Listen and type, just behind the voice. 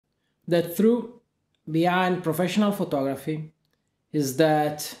The truth behind professional photography is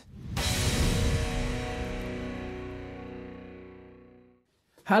that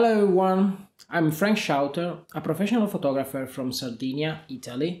Hello everyone, I'm Frank Schauter, a professional photographer from Sardinia,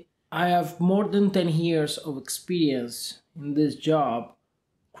 Italy. I have more than 10 years of experience in this job,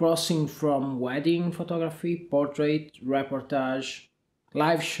 crossing from wedding photography, portrait, reportage,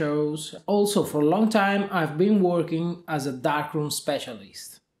 live shows. Also, for a long time I've been working as a darkroom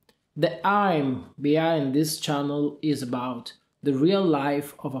specialist. The aim behind this channel is about the real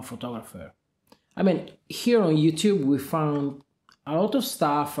life of a photographer. Here on YouTube we found a lot of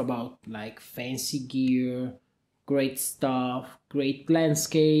stuff about like fancy gear, great stuff, great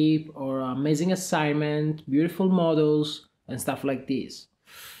landscape or amazing assignment, beautiful models and stuff like this.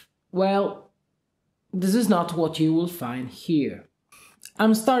 Well, this is not what you will find here.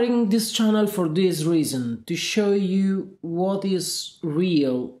 I'm starting this channel for this reason, to show you what is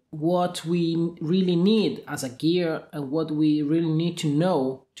real, what we really need as a gear and what we really need to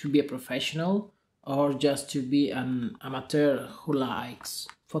know to be a professional or just to be an amateur who likes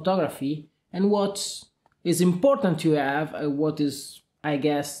photography, and what is important to have and what is, I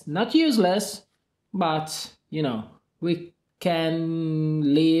guess, not useless, but we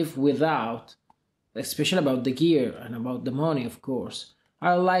can live without, especially about the gear and about the money, of course.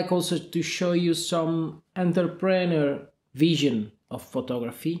 I like also to show you some entrepreneur vision of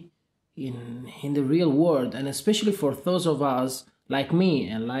photography in the real world, and especially for those of us like me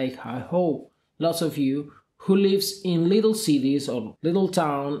and like I hope lots of you who lives in little cities or little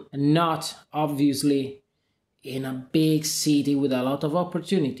town and not obviously in a big city with a lot of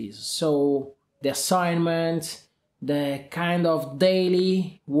opportunities. So the assignment, the kind of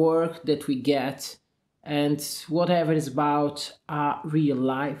daily work that we get and whatever is about a real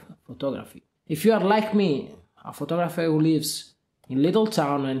life photography. If you are like me, a photographer who lives in little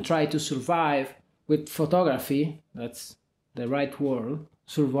town and try to survive with photography, that's the right word,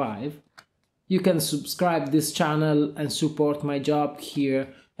 survive, you can subscribe this channel and support my job here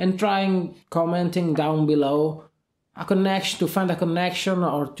and trying commenting down below a connection, to find a connection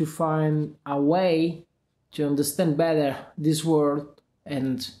or to find a way to understand better this world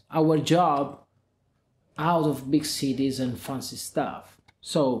and our job out of big cities and fancy stuff.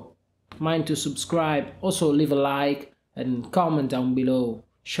 So mind to subscribe, also leave a like and comment down below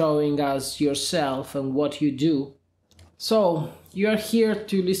showing us yourself and what you do. So you are here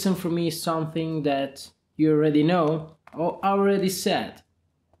to listen from me something that you already know or already said.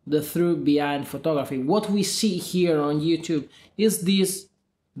 The truth behind photography. What we see here on YouTube, is this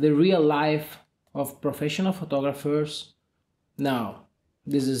the real life of professional photographers? No,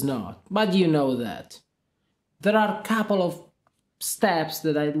 this is not, but you know that. There are a couple of steps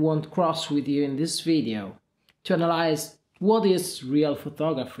that I won't cross with you in this video to analyze what is real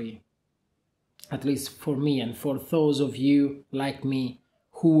photography, at least for me and for those of you like me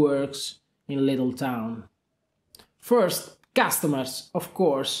who works in little town. First, customers, of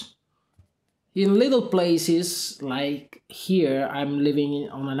course. In little places like here, I'm living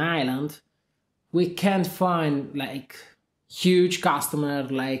on an island, we can't find like huge customer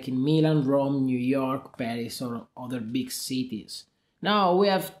like in Milan, Rome, New York, Paris or other big cities. Now we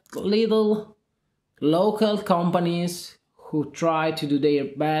have little local companies who try to do their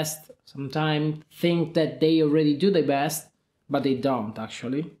best, sometimes think that they already do the best, but they don't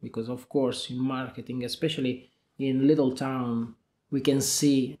actually, because of course in marketing, especially in little town, we can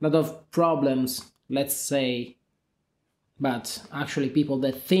see a lot of problems, let's say, but actually people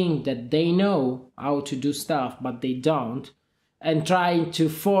that think that they know how to do stuff, but they don't, and trying to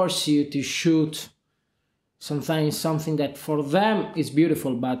force you to shoot sometimes something that for them is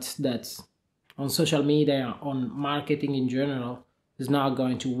beautiful, but that on social media, on marketing in general, is not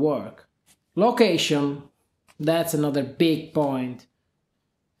going to work. Location, that's another big point.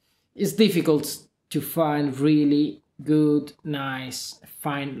 It's difficult to find really good, nice,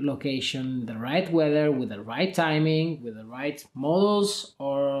 fine location, the right weather, with the right timing, with the right models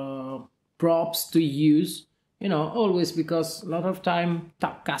or props to use. Always, because a lot of time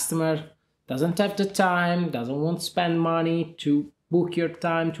top customer doesn't have the time, doesn't want to spend money to book your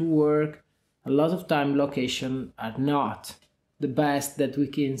time to work. A lot of time location are not the best that we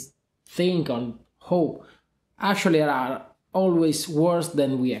can think on, hope. Actually are always worse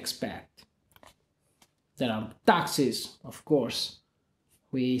than we expect. There are taxes, of course.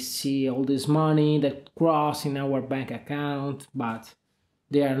 We see all this money that cross in our bank account, but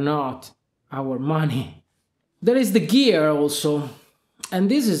they are not our money. There is the gear also, and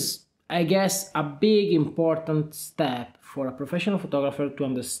this is, I guess, a big important step for a professional photographer to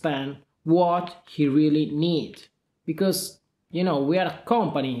understand what he really needs. Because we are a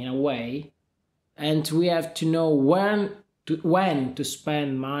company in a way, and we have to know when to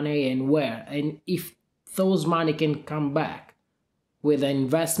spend money and where, and if those money can come back with an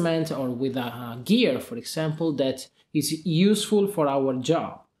investment or with a gear, for example, that is useful for our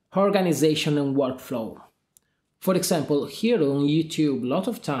job, organization and workflow. For example, here on YouTube, a lot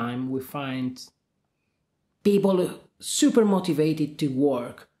of time we find people super motivated to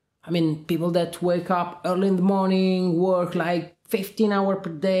work. I mean, people that wake up early in the morning, work like 15 hours per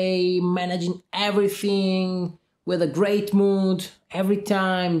day, managing everything with a great mood every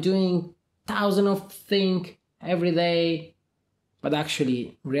time, doing thousands of things every day. But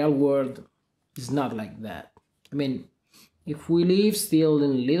actually, real world is not like that. I mean, if we live still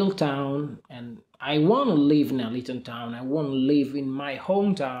in a little town, and I want to live in a little town, I want to live in my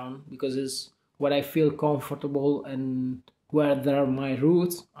hometown because it's where I feel comfortable and where there are my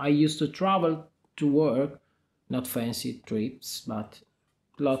roots. I used to travel to work, not fancy trips, but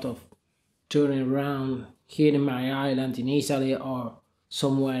a lot of turning around here in my island in Italy or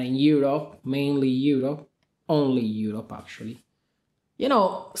somewhere in Europe, mainly Europe, only Europe actually.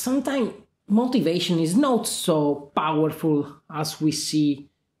 Sometimes motivation is not so powerful as we see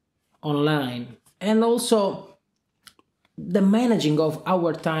online. And also, the managing of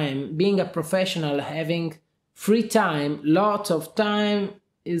our time, being a professional, having free time, lots of time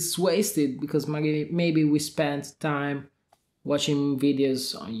is wasted because maybe we spend time watching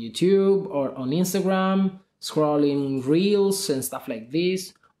videos on YouTube or on Instagram, scrolling reels and stuff like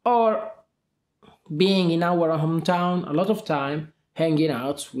this, or being in our hometown a lot of time hanging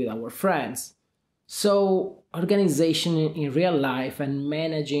out with our friends. So organization in real life and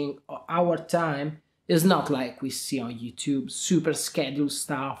managing our time is not like we see on YouTube, super scheduled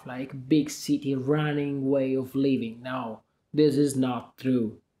stuff like big city running way of living. No, this is not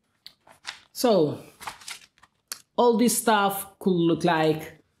true. So all this stuff could look like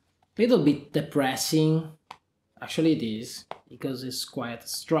a little bit depressing. Actually it is, because it's quite a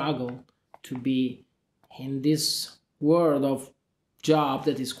struggle to be in this world of job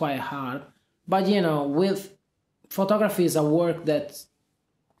that is quite hard. But with photography is a work that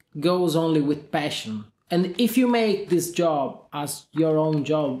goes only with passion. And if you make this job as your own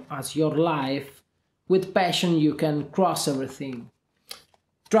job, as your life, with passion you can cross everything.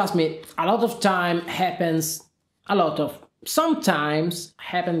 Trust me, sometimes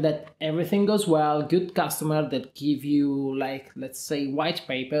happen that everything goes well, good customer that give you, like, let's say, white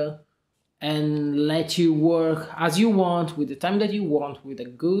paper and let you work as you want, with the time that you want, with a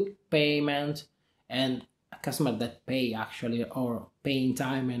good payment, and a customer that pay actually, or pay in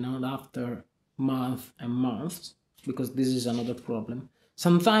time and not after month and months, because this is another problem.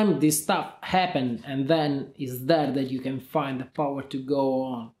 Sometimes this stuff happen and then it's there that you can find the power to go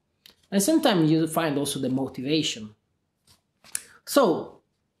on. And sometimes you find also the motivation. So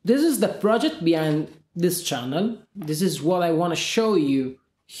this is the project behind this channel. This is what I want to show you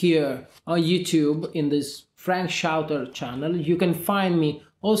here on YouTube in this Frank Schauter channel. You can find me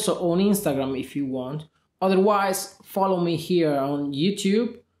also on Instagram if you want. Otherwise, follow me here on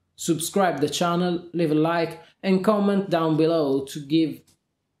YouTube, subscribe the channel, leave a like and comment down below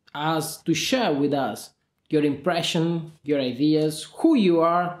to share with us your impression, your ideas, who you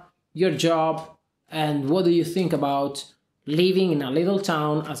are, your job, and what do you think about living in a little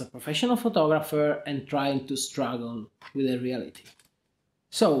town as a professional photographer and trying to struggle with the reality.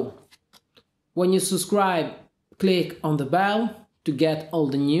 So, when you subscribe, click on the bell to get all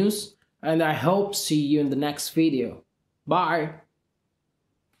the news, and I hope see you in the next video. Bye!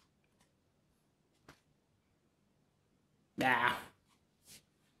 Ah,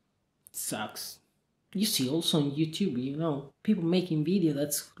 sucks. You see also on YouTube, people making video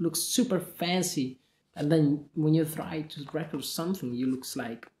that looks super fancy, and then when you try to record something, you looks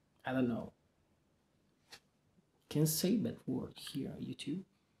like, I don't know. Can't say that word here on YouTube.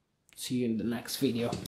 See you in the next video.